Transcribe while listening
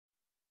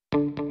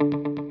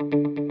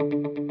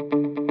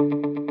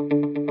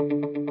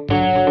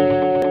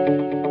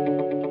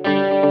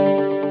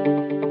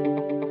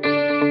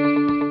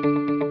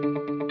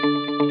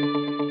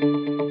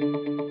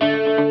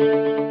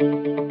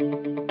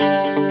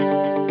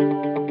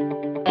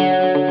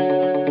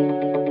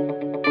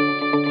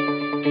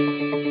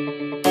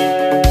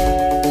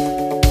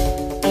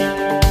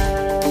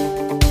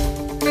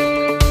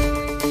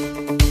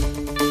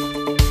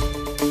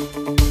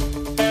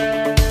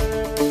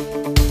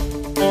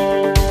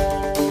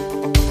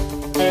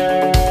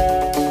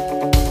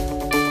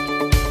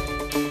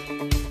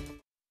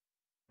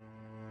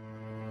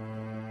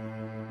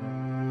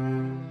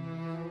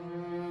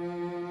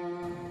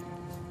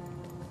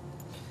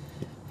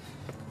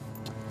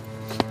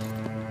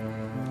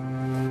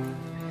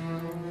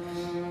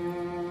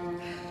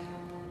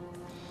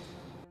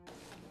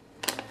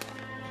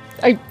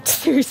I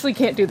seriously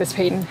can't do this,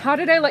 Peyton. How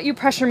did I let you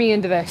pressure me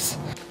into this?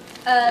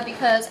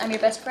 Because I'm your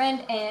best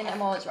friend and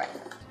I'm always right.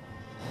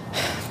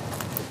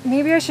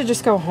 Maybe I should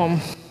just go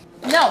home.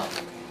 No.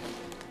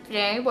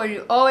 Jay, what do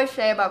you always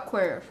say about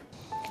quitters?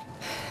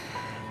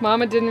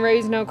 Mama didn't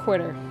raise no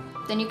quitter.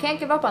 Then you can't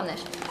give up on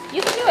this.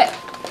 You can do it.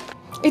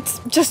 It's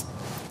just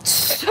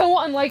so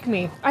unlike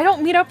me. I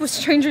don't meet up with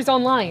strangers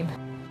online.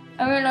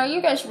 I mean, are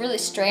you guys really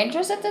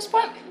strangers at this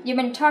point? You've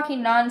been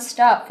talking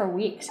non-stop for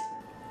weeks.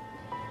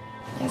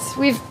 Yes,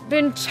 we've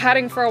been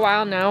chatting for a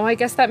while now. I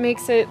guess that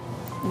makes it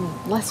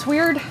less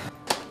weird.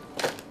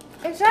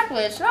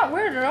 Exactly, it's not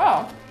weird at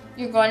all.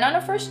 You're going on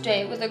a first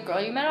date with a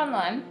girl you met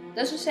online.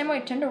 That's the same way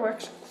Tinder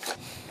works.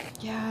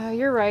 Yeah,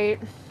 you're right.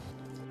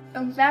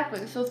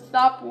 Exactly, so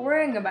stop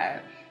worrying about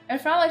it.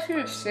 It's not like she's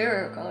a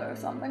serial killer or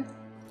something.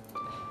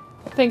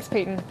 Thanks,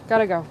 Peyton.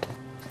 Gotta go.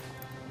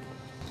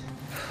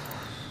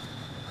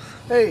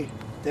 Hey,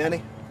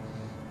 Danny.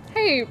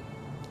 Hey,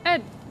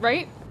 Ed,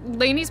 right?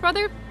 Lainey's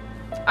brother?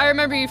 I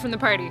remember you from the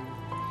party.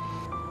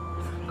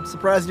 I'm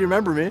surprised you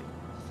remember me.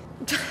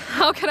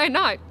 How could I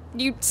not?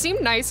 You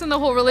seemed nice and the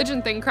whole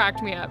religion thing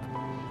cracked me up.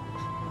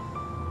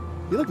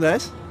 You look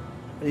nice.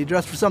 Are you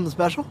dressed for something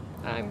special?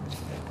 I'm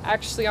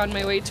actually on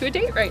my way to a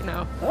date right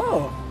now.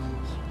 Oh,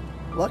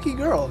 lucky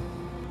girl.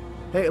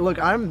 Hey, look,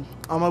 I'm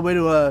on my way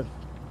to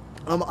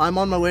I'm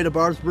on my way to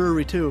Barb's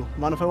Brewery too.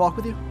 Mind if I walk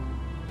with you?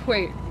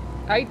 Wait,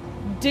 I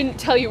didn't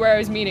tell you where I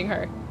was meeting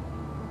her.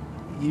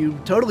 You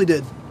totally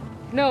did.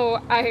 No,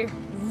 I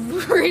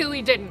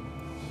really didn't.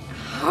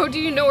 How do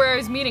you know where I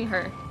was meeting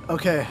her?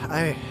 Okay,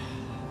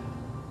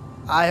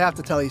 I have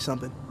to tell you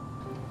something.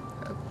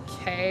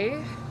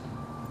 Okay.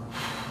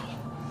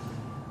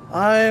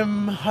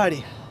 I'm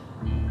Heidi.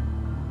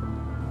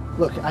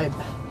 Look, I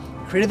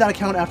created that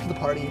account after the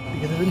party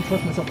because I didn't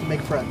trust myself to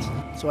make friends.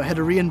 So I had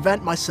to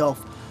reinvent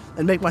myself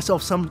and make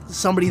myself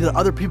somebody that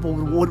other people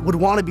would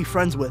want to be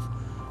friends with.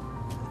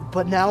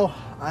 But now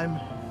I'm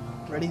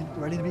ready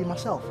to be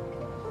myself.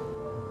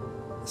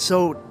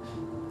 So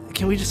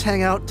can we just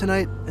hang out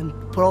tonight and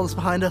put all this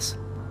behind us?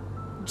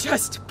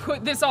 Just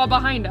put this all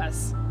behind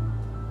us.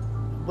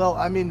 Well,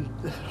 I mean,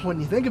 when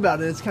you think about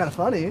it, it's kind of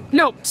funny.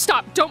 No,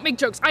 stop. Don't make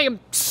jokes. I am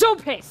so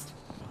pissed.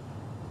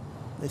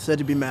 They said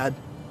you'd be mad.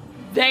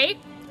 They?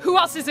 Who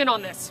else is in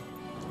on this?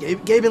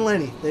 Gabe and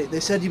Lenny. They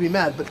said you'd be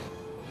mad, but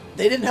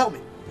they didn't help me.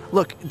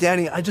 Look,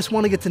 Danny, I just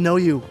want to get to know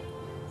you.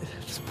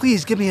 Just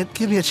please give me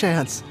a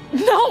chance.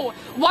 No!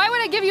 Why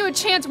would I give you a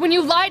chance when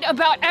you lied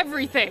about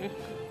everything?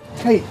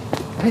 Hey,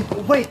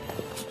 wait.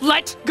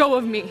 Let go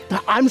of me.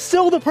 I'm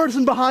still the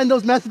person behind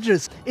those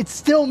messages. It's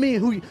still me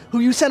who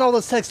you sent all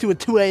those texts to at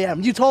 2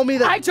 a.m. You told me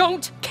that— I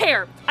don't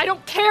care. I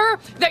don't care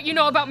that you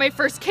know about my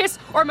first kiss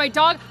or my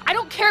dog. I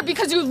don't care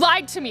because you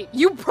lied to me.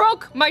 You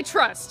broke my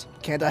trust.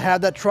 Can't I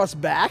have that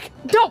trust back?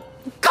 No!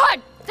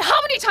 God!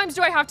 How many times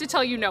do I have to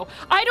tell you no?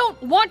 I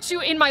don't want you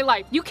in my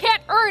life. You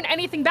can't earn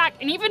anything back,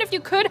 and even if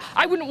you could,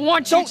 I wouldn't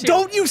want you to.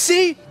 Don't you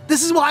see?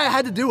 This is why I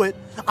had to do it.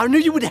 I knew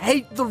you would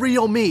hate the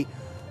real me.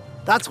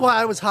 That's why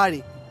I was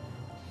Heidi.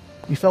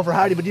 You fell for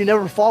Heidi, but you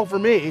never fall for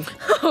me.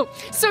 Oh,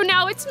 so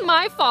now it's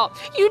my fault.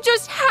 You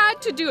just had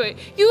to do it.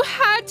 You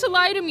had to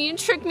lie to me and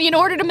trick me in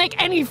order to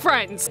make any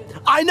friends.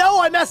 I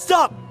know I messed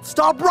up.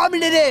 Stop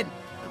rubbing it in.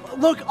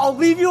 Look, I'll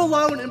leave you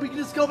alone and we can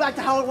just go back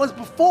to how it was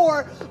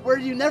before, where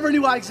you never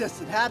knew I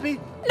existed. Happy?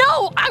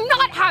 No, I'm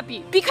not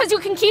happy because you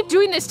can keep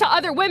doing this to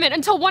other women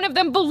until one of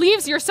them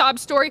believes your sob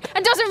story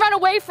and doesn't run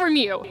away from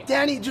you.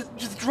 Danny,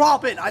 just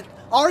drop it. I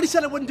already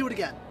said I wouldn't do it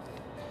again.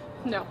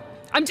 No,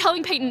 I'm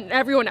telling Peyton and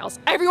everyone else.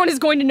 Everyone is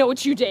going to know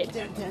what you did.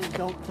 Danny,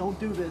 don't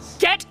do this.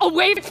 Get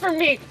away from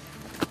me.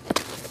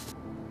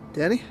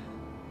 Danny?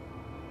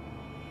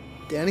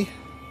 Danny?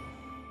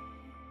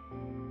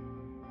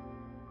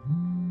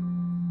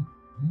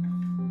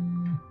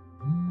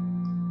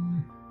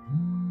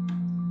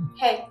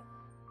 Hey.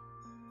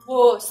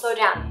 Whoa, slow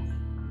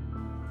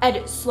down.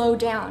 Ed, slow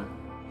down.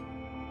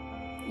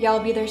 Yeah, I'll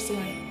be there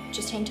soon.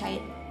 Just hang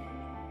tight.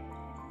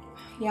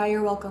 Yeah,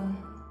 you're welcome.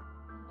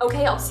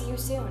 Okay, I'll see you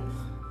soon.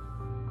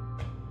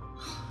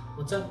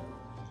 What's up?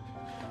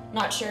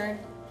 Not sure.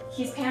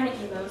 He's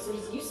panicking though, so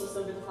he's useless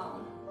over the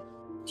phone.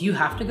 Do you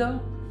have to go?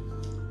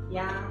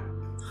 Yeah.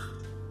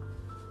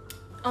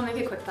 I'll make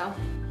it quick though.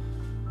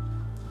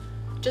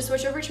 Just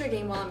switch over to a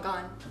game while I'm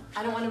gone.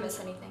 I don't want to miss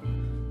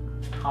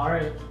anything.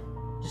 Alright.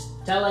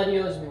 Just tell Eddie he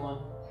owes me one.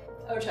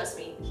 Oh, trust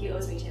me, he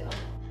owes me too.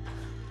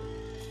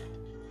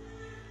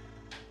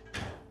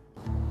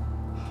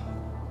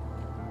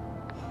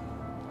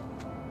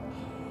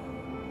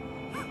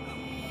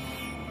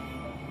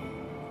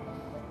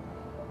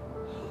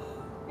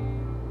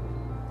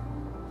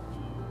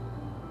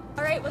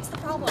 Alright, what's the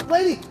problem?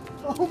 Lady!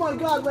 Oh my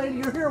god, lady,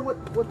 you're here.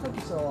 What took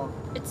you so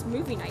long? It's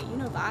movie night, you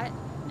know that.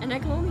 And I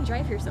can only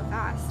drive here so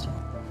fast.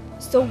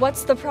 So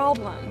what's the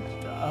problem?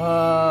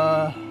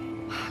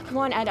 Come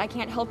on, Ed, I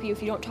can't help you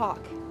if you don't talk.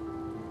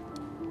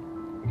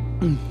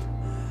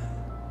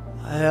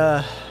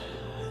 I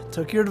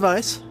took your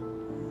advice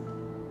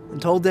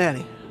and told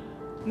Danny.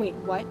 Wait,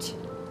 what?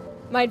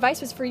 My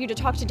advice was for you to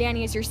talk to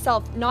Danny as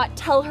yourself, not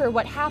tell her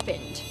what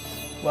happened.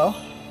 Well,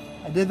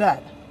 I did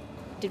that.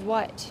 Did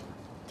what?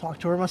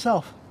 Talked to her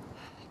myself.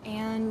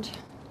 And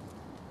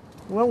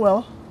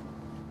Well.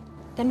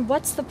 then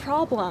what's the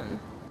problem?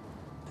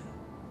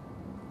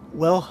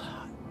 Well,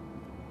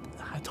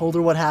 I told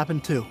her what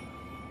happened too.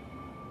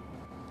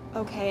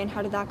 Okay, and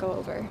how did that go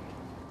over?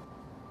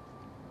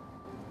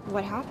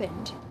 What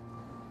happened?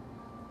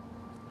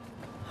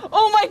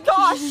 Oh my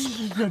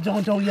gosh!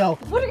 Don't yell.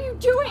 What are you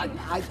doing?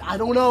 I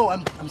don't know.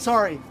 I'm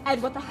sorry.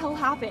 Ed, what the hell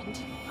happened?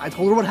 I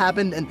told her what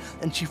happened,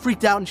 and she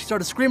freaked out and she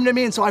started screaming at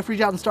me, and so I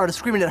freaked out and started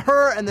screaming at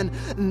her, and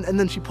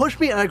then she pushed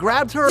me and I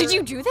grabbed her. Did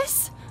you do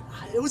this?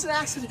 It was an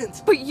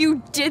accident. But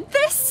you did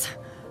this?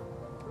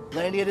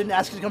 Landy, I didn't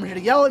ask you to come here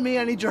to yell at me.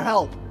 I need your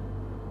help.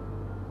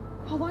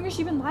 How long has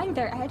she been lying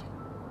there, Ed?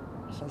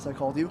 Since I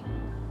called you.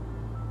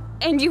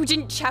 And you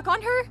didn't check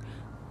on her?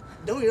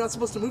 No, you're not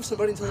supposed to move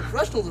somebody until the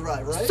professionals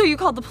arrive, right? So you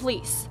called the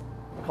police?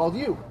 I called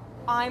you.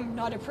 I'm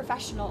not a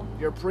professional.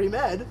 You're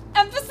pre-med.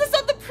 Emphasis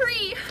on the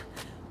pre!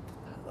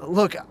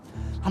 Look,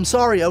 I'm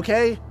sorry,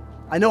 okay?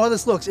 I know how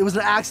this looks. It was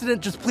an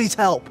accident. Just please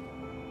help.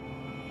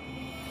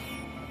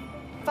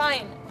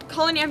 Fine.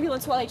 Call an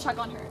ambulance while I check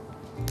on her.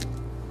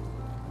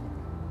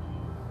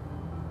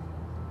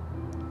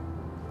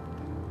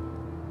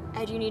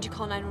 Ed, you need to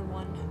call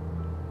 911.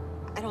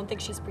 I don't think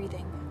she's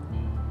breathing.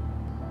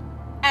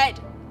 Ed!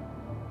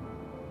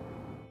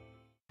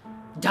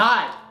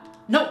 Die!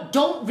 No,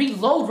 don't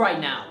reload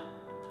right now.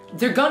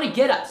 They're gonna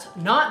get us.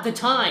 Not the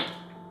time.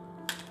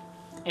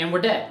 And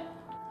we're dead.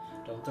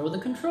 Don't throw the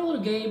controller,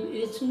 Gabe.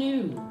 It's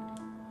new.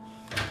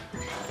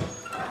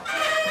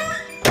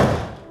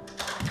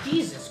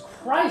 Jesus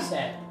Christ,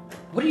 Ed.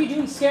 What are you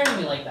doing scaring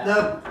me like that?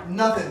 No,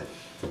 nothing.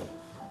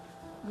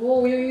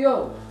 Whoa,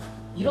 yo.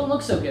 You don't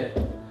look so good.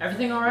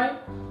 Everything alright?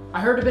 I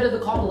heard a bit of the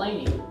call to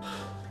Lainey.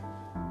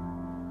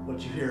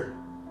 What'd you hear?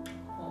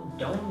 Well,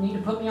 don't need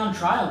to put me on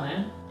trial,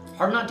 man.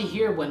 Hard not to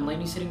hear when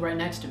Lainey's sitting right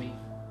next to me.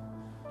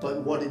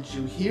 But what did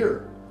you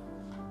hear?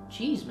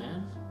 Jeez,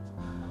 man.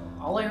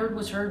 All I heard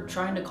was her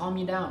trying to calm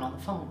you down on the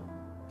phone.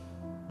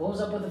 What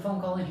was up with the phone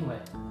call anyway?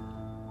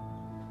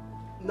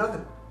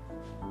 Nothing.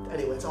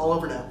 Anyway, it's all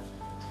over now.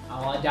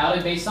 Oh, I doubt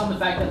it based on the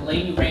fact that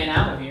Lainey ran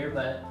out of here,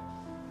 but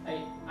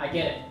I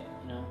get it,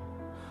 you know.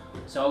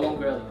 So I won't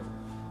grill you.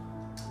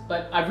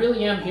 But I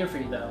really am here for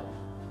you, though.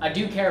 I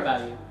do care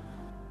about you.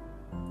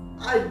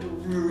 I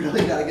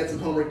really gotta get some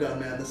homework done,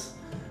 man. This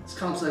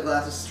comp sci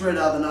class is straight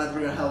out of the ninth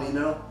ring of hell, you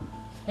know?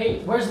 Hey,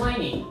 where's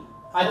Lainey?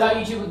 I thought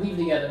you two would leave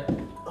together.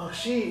 Oh,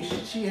 she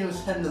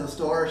was heading to the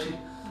store. She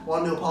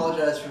wanted to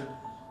apologize for...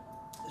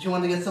 She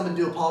wanted to get someone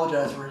to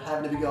apologize for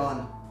having to be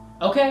gone.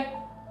 Okay.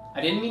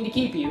 I didn't mean to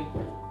keep you.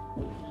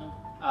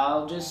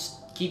 I'll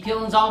just keep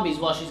killing zombies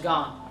while she's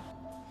gone.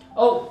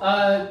 Oh,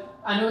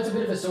 I know it's a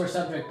bit of a sore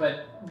subject,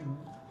 but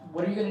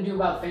what are you gonna do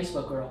about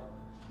Facebook Girl?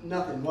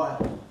 Nothing. Why?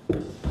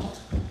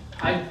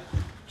 I'm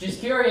just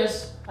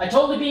curious. I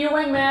totally be your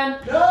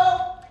wingman.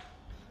 No!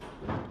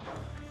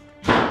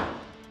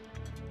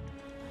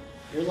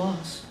 Your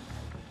loss.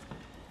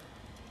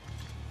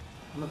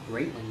 I'm a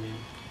great wingman.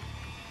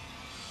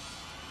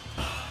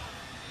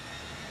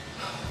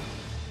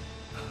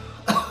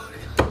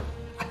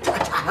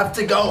 I have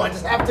to go. I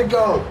just have to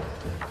go.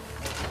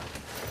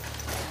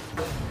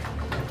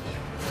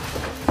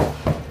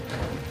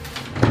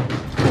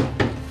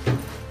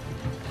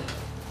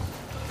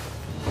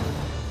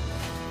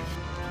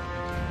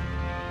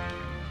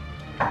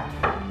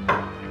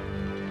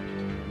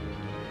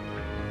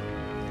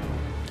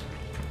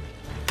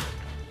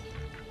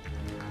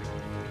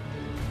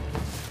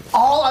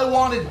 All I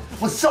wanted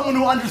was someone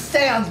who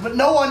understands, but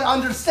no one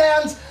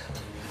understands.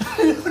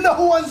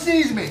 No one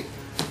sees me.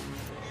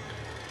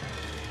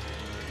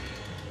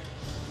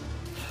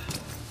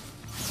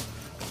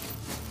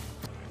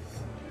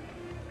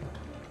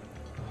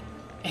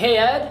 Hey,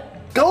 Ed?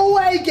 Go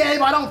away,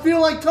 Gabe. I don't feel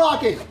like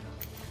talking.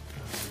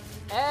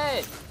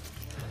 Ed!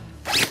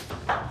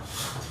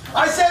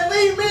 I said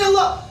leave me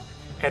alone.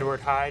 Edward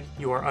Hyde,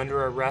 you are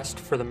under arrest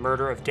for the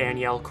murder of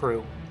Danielle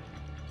Crew.